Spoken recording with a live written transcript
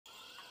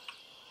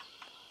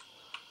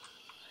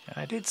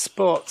I did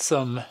spot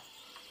some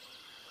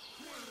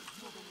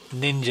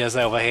ninjas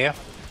over here.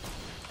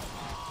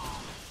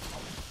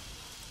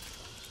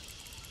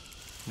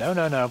 No,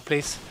 no, no,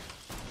 please.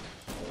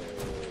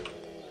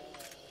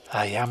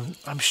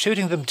 I'm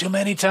shooting them too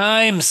many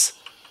times.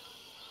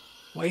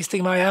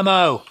 Wasting my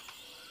ammo.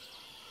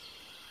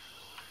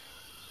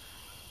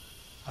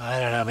 I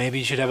don't know, maybe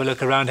you should have a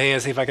look around here,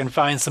 see if I can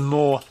find some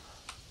more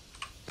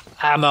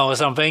ammo or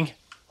something.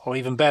 Or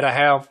even better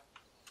health.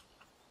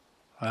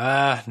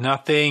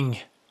 Nothing.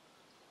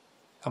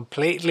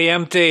 Completely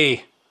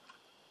empty.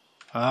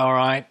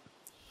 Alright.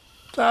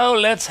 So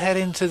let's head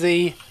into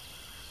the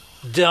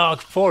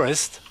dark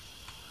forest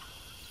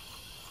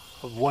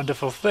of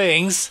wonderful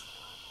things.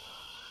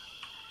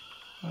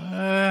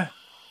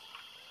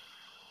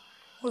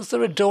 Was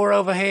there a door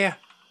over here?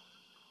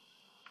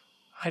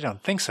 I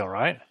don't think so,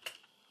 right?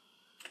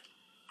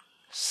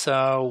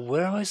 So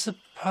where am I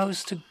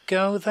supposed to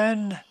go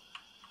then?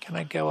 Can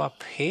I go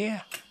up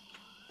here?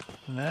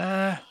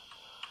 Nah.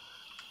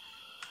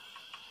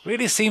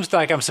 Really seems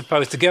like I'm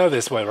supposed to go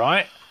this way,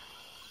 right?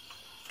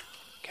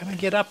 Can I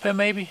get up here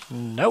maybe?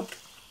 Nope.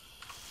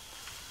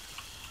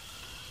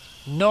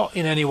 Not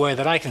in any way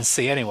that I can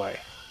see anyway.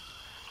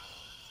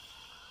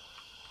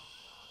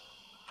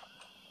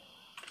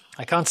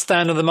 I can't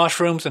stand on the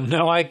mushrooms, and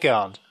no I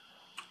can't.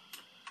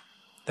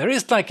 There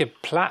is like a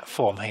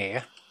platform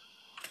here.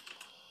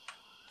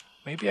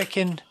 Maybe I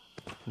can...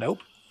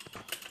 Nope.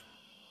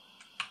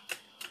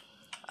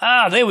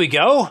 Ah, there we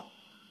go.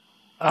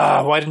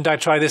 Ah, why didn't I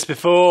try this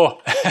before?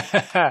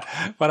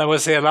 When I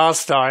was here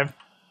last time.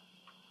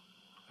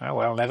 Oh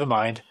well, never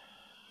mind.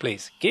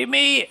 Please, give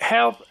me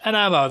health and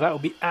ammo. That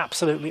would be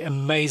absolutely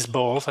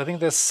amazeballs. I think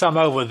there's some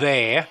over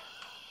there.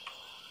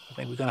 I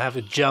think we're going to have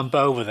to jump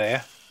over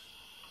there.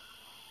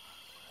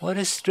 What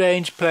a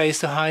strange place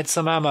to hide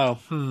some ammo.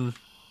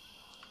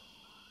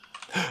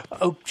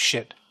 Oh,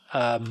 shit.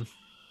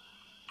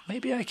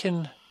 Maybe I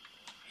can...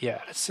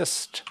 Yeah, let's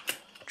just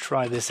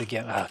try this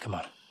again. Ah, come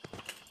on.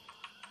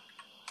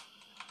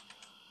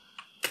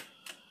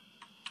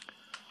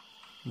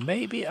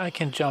 Maybe I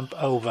can jump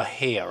over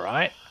here,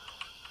 right?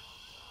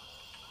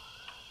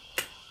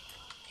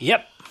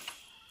 Yep.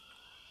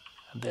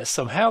 And there's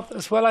some health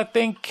as well, I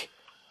think.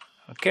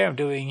 Okay, I'm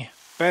doing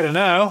better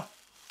now.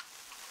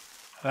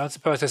 I don't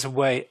suppose there's a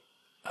way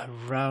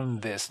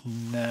around this.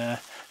 Nah.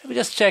 Let me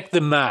just check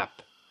the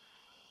map.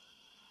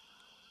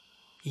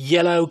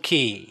 Yellow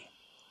key.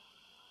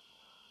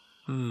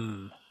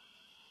 I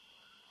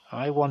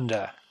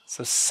wonder.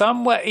 So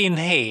somewhere in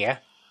here,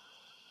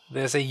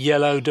 there's a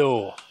yellow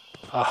door.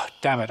 Oh,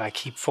 damn it, I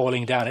keep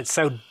falling down. It's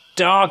so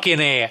dark in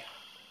here.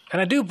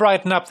 And I do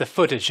brighten up the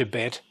footage a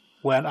bit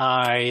when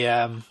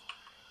I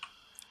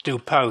do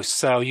post,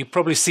 so you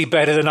probably see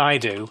better than I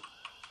do.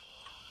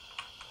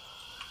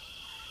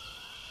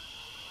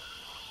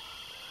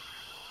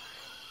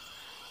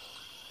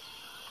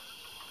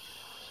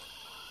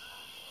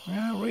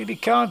 I really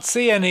can't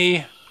see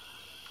any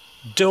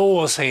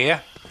doors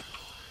here.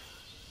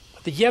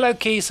 The yellow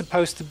key is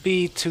supposed to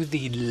be to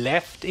the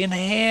left in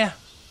here.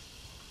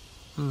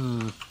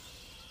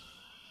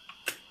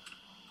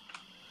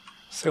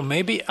 So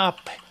maybe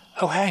up...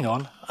 Oh, hang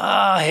on.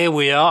 Ah, here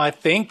we are, I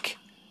think.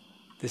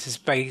 This is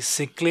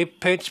basically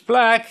pitch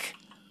black.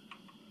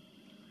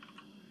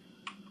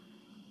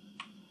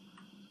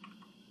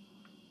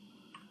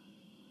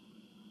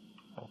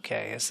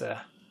 Okay, here's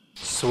a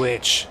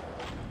switch.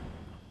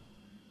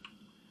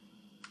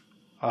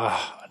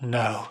 Oh,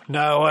 no.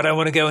 No, I don't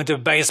want to go into a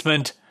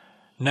basement.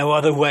 No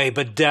other way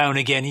but down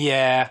again,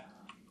 yeah.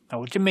 Know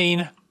what you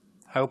mean.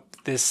 Hope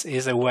this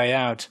is a way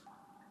out.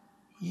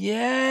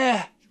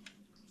 Yeah.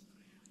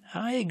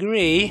 I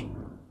agree.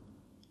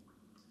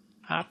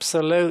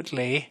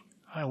 Absolutely.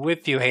 I'm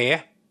with you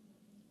here.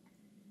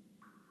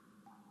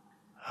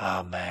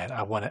 Oh man,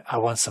 I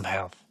want some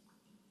health.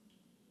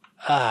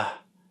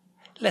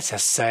 Let's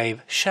just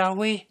save, shall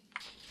we?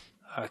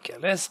 Okay,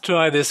 let's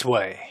try this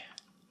way.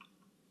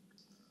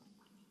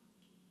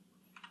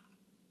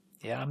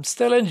 Yeah, I'm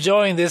still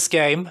enjoying this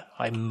game,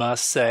 I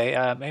must say.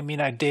 I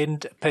mean, I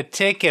didn't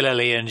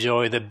particularly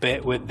enjoy the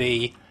bit with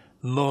the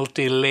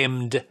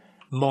multi-limbed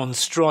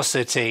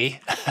monstrosity.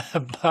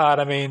 But,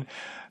 I mean,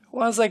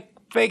 once I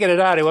figured it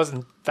out, it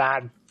wasn't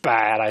that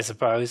bad, I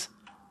suppose.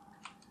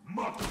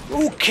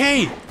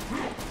 Okay!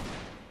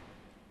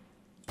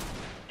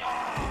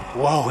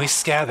 Whoa, he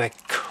scared the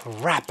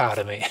crap out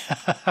of me.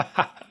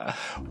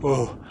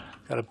 Whoa,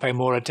 gotta pay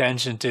more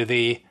attention to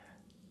the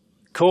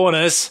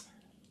corners.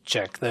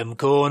 Check them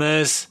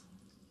corners.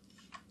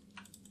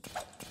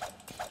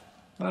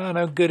 Oh,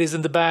 no goodies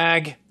in the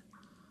bag.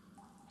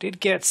 Did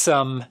get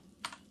some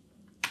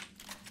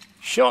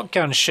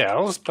shotgun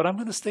shells, but I'm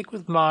going to stick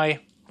with my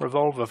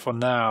revolver for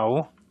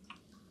now.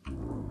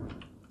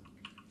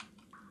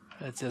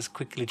 Let's just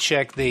quickly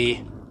check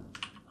the...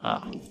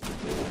 Ah,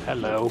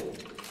 hello.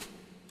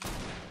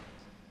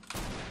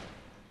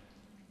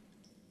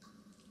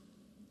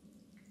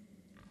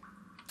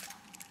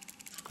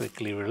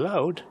 Quickly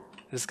reload.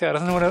 This guy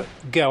doesn't want to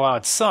go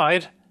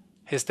outside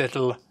his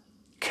little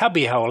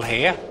cubbyhole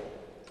here.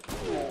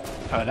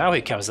 Oh, now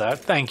he comes out.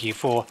 Thank you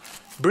for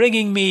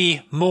bringing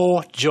me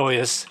more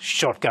joyous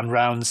shotgun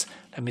rounds.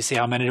 Let me see,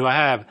 how many do I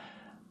have?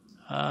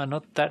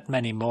 Not that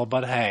many more,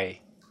 but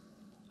hey.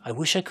 I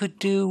wish I could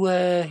do,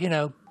 you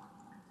know,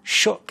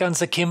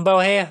 shotguns akimbo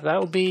here. That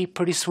would be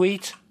pretty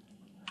sweet.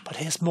 But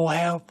here's more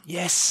help.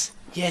 Yes,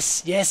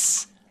 yes,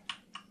 yes.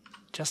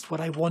 Just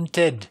what I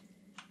wanted.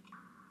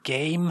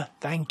 Game,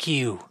 thank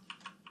you.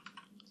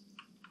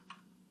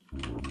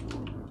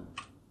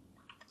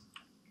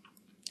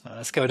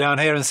 Let's go down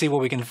here and see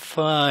what we can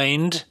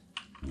find.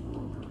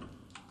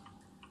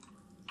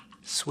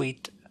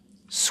 Sweet,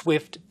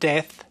 swift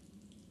death.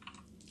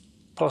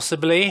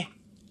 Possibly.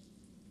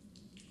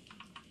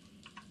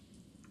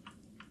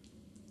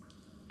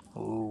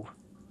 Ooh,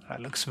 that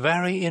looks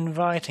very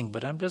inviting,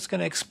 but I'm just going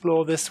to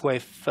explore this way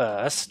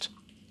first.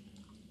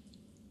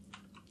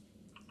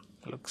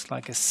 Looks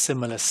like a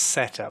similar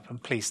setup,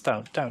 and please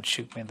don't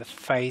shoot me in the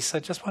face. I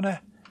just want to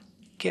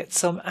get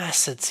some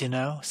assets, you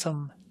know,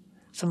 some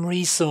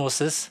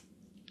resources.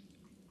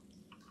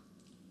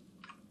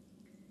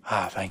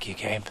 Ah, thank you,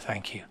 game.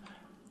 Thank you.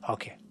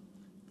 Okay.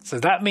 So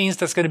that means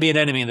there's going to be an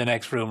enemy in the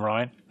next room,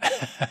 right?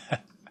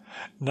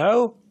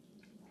 No?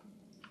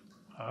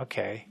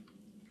 Okay.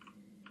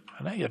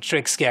 I know your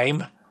tricks,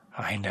 game.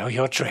 I know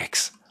your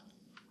tricks.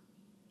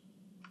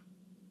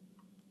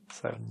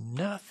 So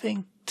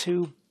nothing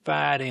too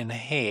bad in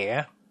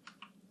here.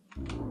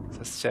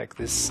 Let's check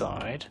this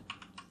side.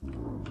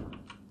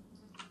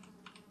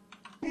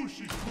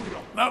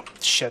 Oh,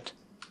 shit.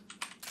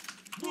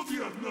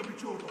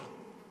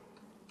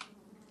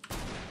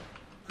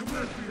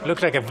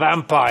 Look like a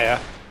vampire,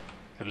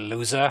 you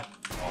loser.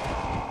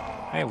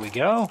 There we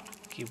go.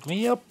 Give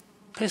me your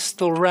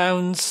pistol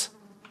rounds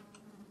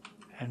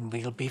and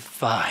we'll be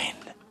fine.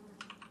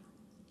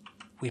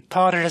 We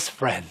parted as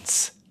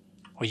friends.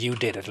 Or you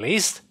did, at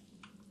least.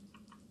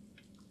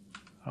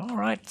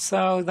 Alright,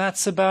 so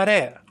that's about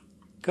it.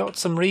 Got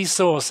some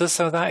resources,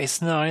 so that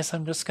is nice.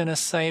 I'm just going to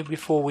save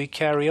before we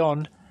carry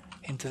on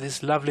into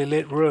this lovely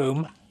lit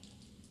room.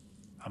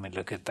 I mean,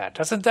 look at that.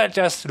 Doesn't that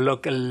just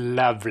look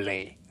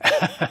lovely?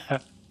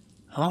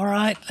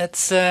 Alright,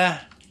 let's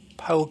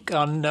poke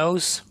our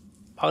nose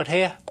out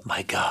here.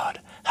 My God,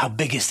 how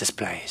big is this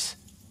place?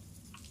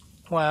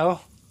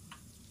 Well,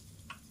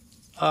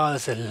 oh,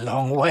 there's a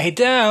long way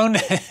down.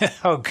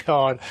 Oh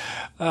God.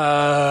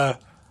 Yeah,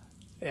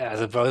 I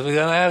suppose we're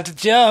gonna have to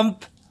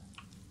jump,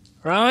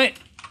 right?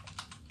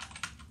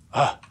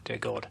 Oh, dear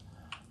God.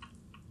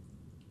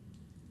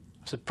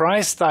 I'm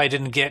surprised I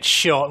didn't get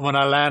shot when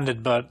I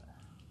landed, but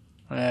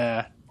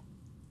yeah.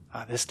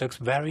 Oh, this looks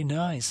very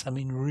nice. I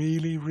mean,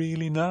 really,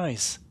 really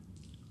nice.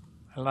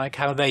 I like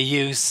how they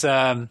use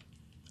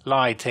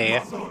light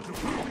here.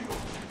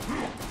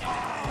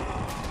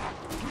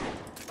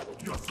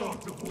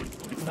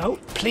 No,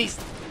 please.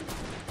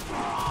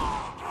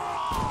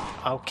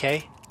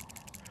 Okay.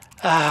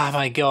 Ah,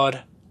 my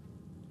God.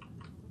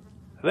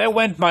 There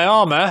went my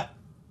armor.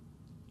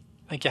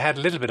 I think I had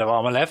a little bit of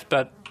armor left,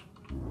 but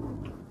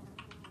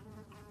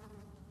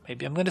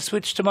maybe I'm going to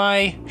switch to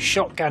my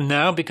shotgun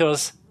now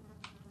because,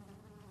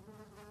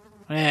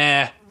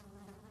 yeah.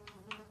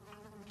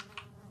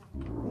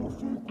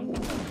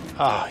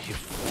 Oh, you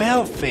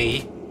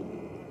filthy.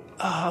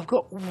 Oh, I've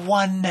got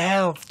 1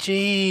 health.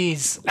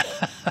 Jeez.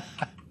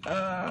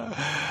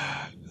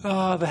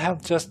 Oh, the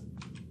health just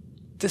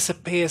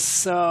disappears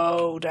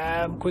so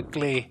damn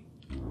quickly.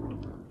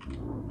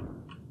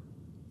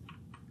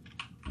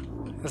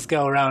 Let's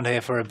go around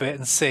here for a bit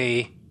and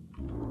see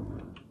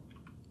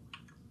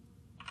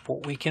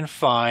what we can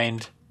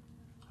find.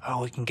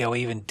 Oh, we can go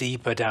even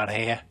deeper down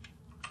here.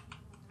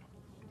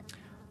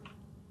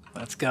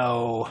 Let's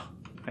go,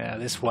 yeah,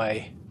 this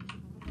way.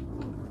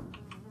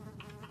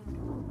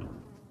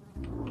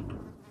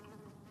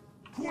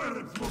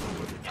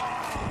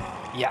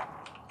 Yeah,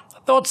 I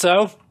thought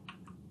so.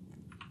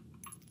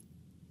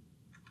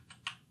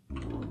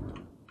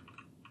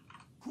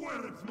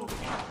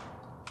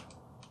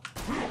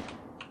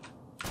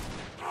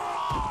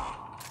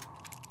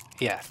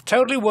 Yeah,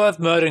 totally worth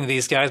murdering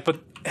these guys,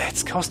 but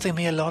it's costing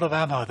me a lot of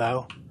ammo,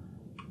 though.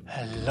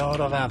 A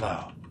lot of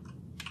ammo.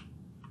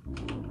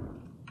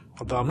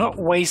 Although I'm not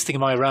wasting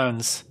my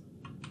rounds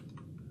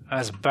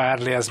as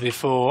badly as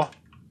before.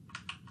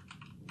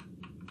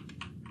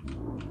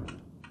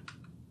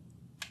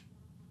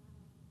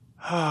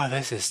 Ah, oh,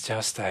 this is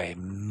just a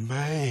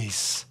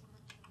maze.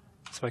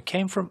 So I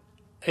came from...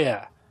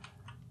 yeah.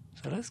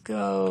 So let's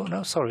go...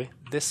 no, sorry.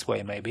 This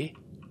way, maybe.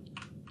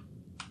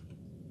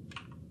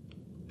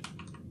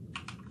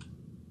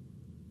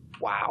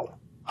 Wow.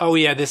 Oh,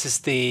 yeah, this is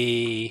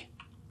the...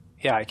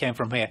 yeah, I came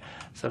from here.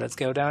 So let's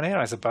go down here,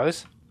 I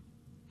suppose.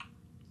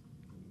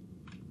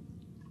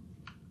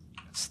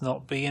 Let's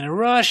not be in a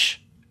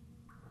rush.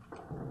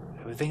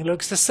 Everything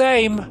looks the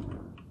same.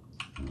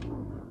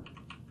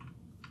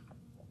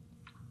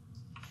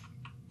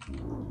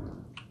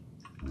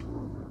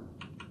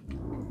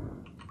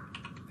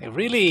 They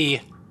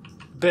really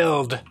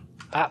build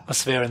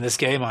atmosphere in this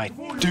game. I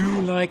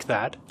do like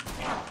that.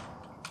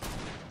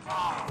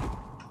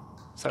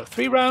 So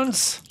 3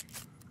 rounds.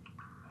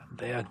 And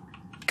they are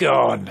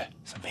gone.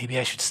 So maybe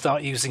I should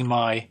start using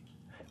my...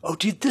 Oh,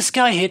 did this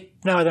guy hit?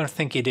 No, I don't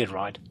think he did,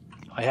 right?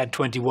 I had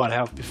 21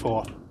 health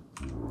before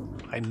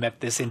I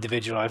met this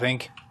individual, I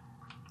think.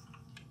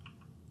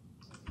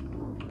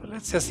 But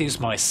let's just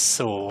use my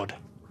sword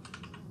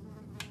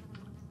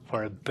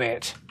for a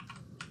bit,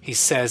 he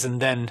says,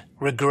 and then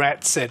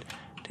regrets it.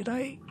 Did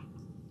I?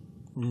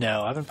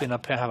 No, I haven't been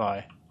up here, have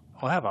I?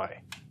 Or have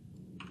I?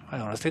 I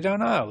honestly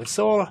don't know. It's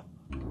all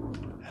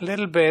a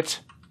little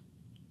bit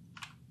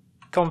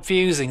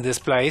confusing, this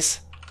place.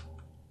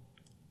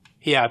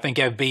 Yeah, I think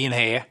I've been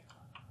here.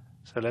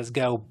 So let's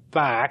go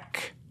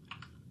back.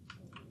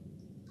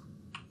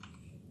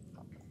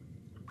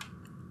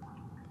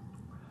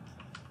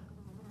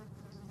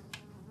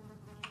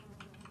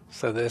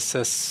 So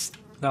there's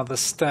another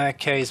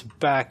staircase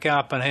back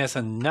up, and here's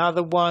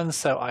another one.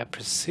 So I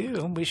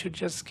presume we should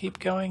just keep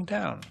going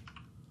down.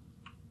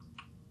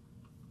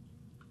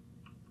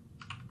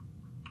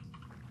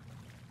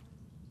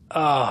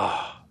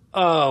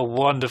 Oh,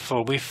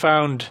 wonderful. We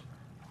found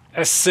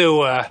a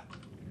sewer.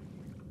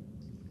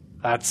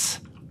 That's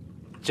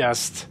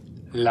just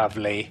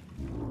lovely.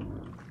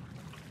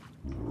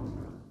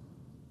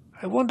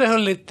 I wonder who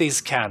lit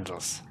these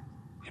candles.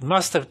 It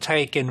must have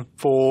taken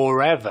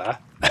forever.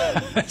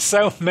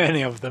 So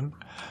many of them.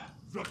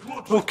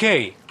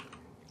 Okay.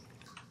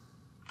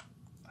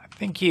 I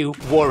think you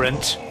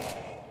warrant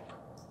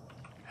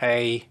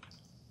a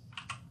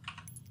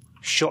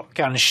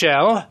shotgun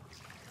shell.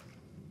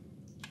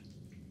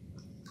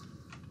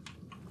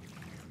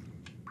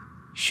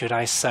 Should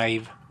I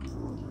save?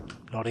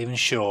 Not even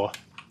sure.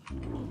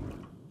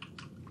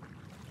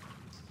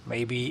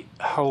 Maybe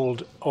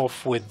hold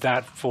off with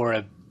that for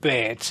a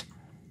bit.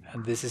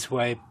 And this is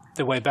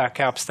the way back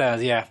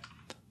upstairs, yeah.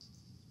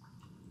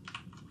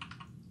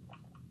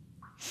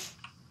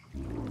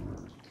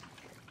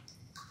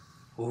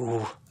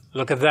 Ooh,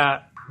 look at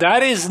that.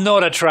 That is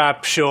not a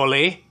trap,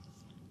 surely.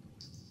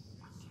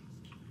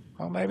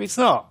 Well, maybe it's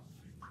not.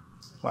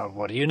 Well,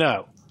 what do you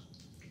know?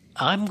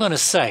 I'm gonna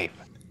save.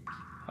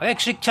 I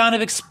actually kind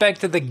of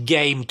expected the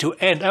game to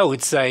end. Oh,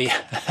 it's a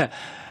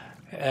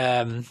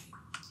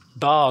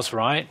bars,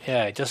 right?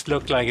 Yeah, it just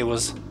looked like it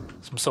was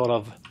some sort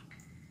of,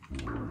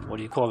 what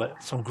do you call it?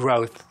 Some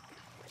growth.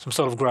 Some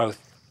sort of growth.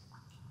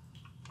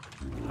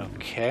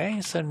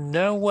 Okay, so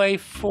no way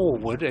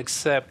forward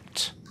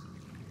except...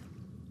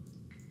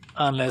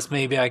 Unless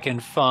maybe I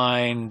can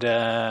find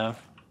a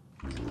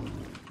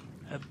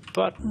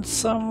button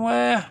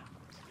somewhere.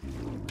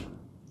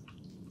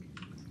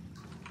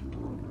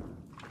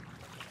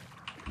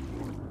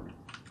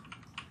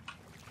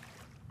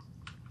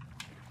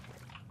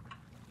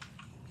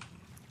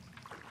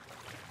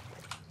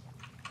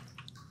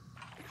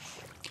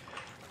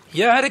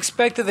 Yeah, I had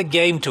expected the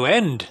game to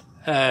end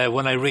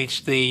when I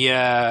reached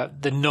the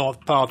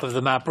north part of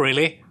the map,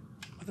 really.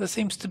 But there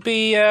seems to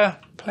be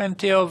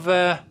plenty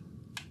of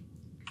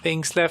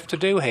things left to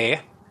do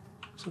here,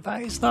 so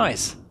that is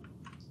nice.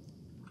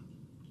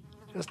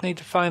 Just need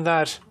to find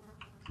that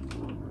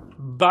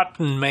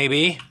button,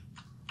 maybe.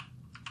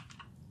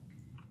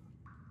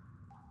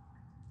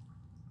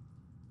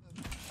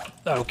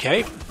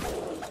 Okay.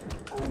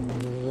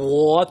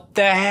 What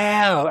the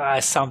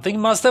hell? Something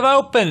must have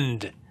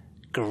opened.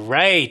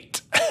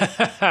 Great.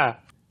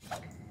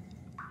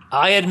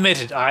 I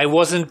admit it, I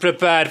wasn't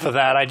prepared for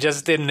that. I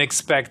just didn't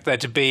expect there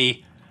to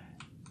be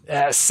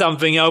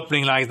something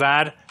opening like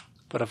that.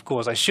 But of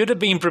course, I should have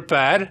been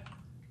prepared.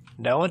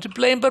 No one to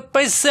blame but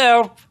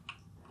myself.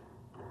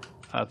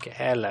 Okay,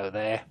 hello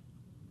there.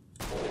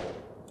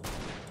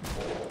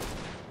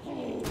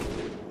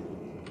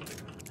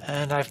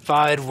 And I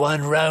fired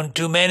 1 round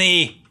too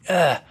many.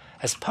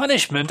 As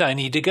punishment, I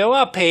need to go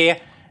up here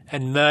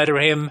and murder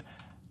him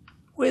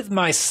with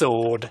my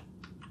sword.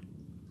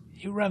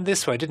 You ran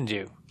this way, didn't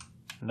you?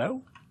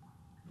 No?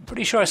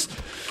 Pretty sure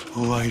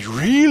Oh, I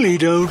really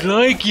don't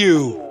like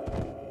you.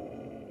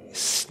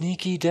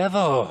 Sneaky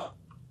devil.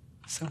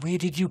 So where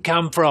did you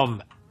come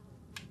from?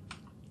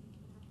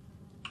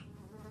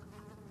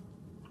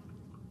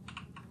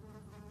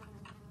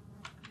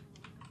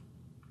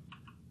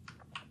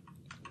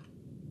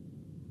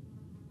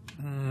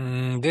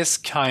 This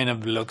kind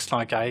of looks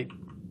like Oh,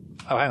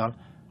 hang on.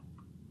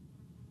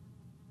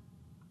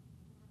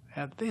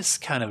 Yeah, this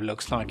kind of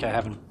looks like I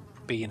haven't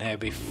been here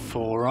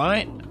before,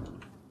 right?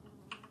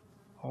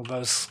 All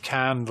those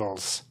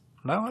candles.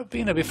 No, I've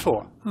been here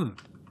before.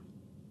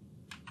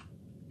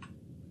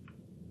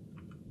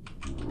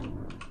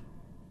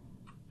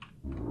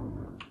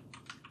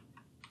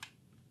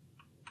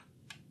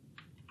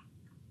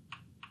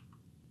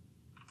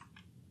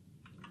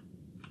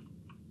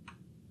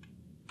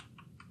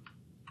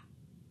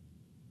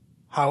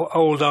 How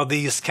old are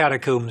these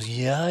catacombs?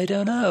 Yeah, I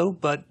don't know,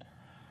 but...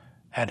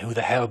 And who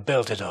the hell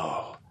built it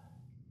all?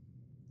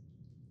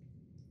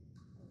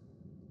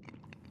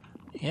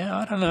 Yeah,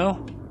 I don't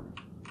know.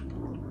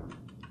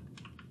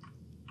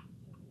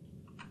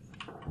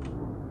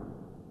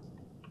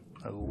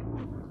 Oh,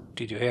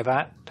 did you hear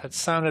that? That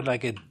sounded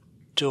like a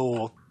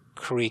door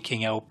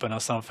creaking open or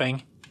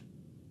something.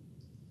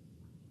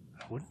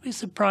 I wouldn't be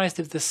surprised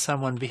if there's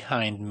someone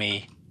behind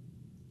me.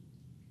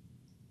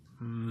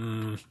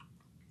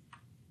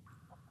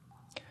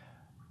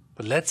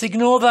 But let's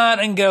ignore that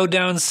and go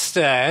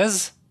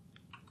downstairs.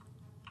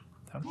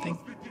 Don't think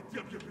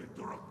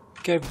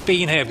I've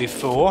been here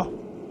before.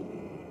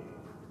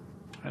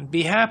 And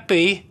be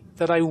happy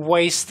that I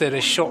wasted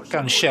a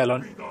shotgun shell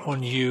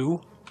on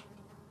you.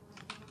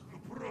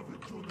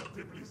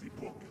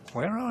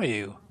 Where are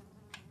you?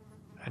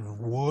 And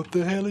what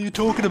the hell are you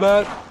talking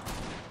about?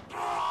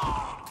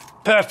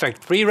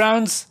 Perfect. 3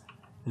 rounds.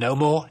 No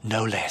more,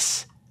 no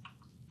less.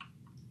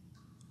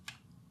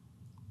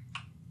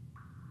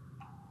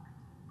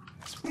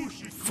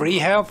 Free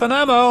health and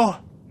ammo.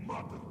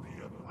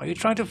 Are you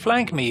trying to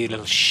flank me, you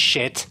little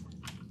shit?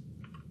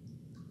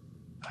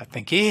 I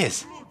think he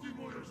is.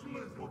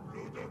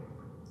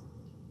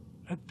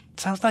 It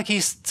sounds like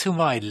he's to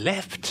my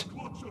left.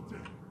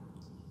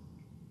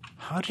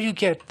 How do you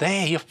get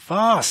there? You're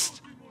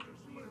fast.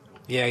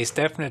 Yeah, he's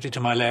definitely to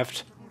my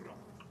left.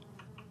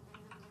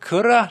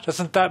 Kura?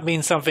 Doesn't that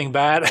mean something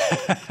bad?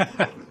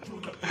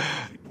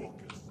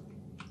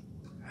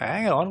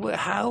 Hang on,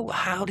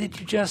 how did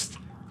you just...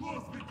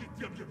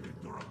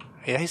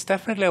 Yeah, he's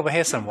definitely over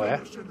here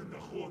somewhere.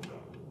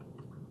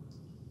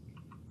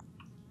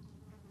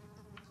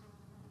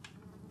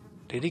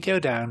 Did he go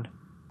down?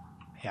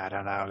 Yeah, I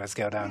don't know. Let's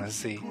go down and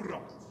see.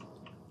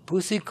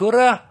 Pussy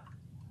Kura?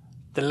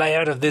 The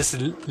layout of this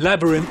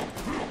labyrinth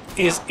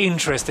is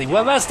interesting.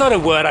 Well, that's not a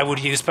word I would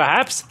use,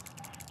 perhaps.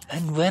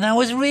 And when I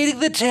was reading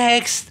the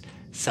text,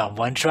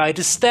 someone tried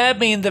to stab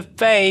me in the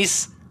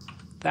face.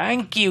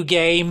 Thank you,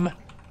 game.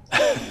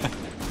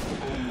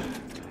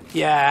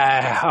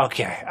 Yeah,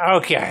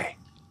 okay.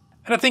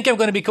 And I think I'm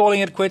going to be calling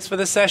it quits for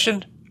this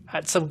session.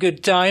 Had some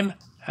good time,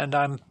 and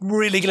I'm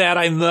really glad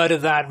I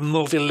murdered that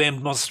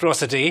multi-limbed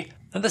monstrosity.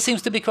 And there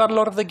seems to be quite a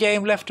lot of the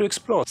game left to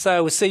explore.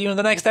 So we'll see you in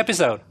the next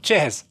episode.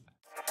 Cheers!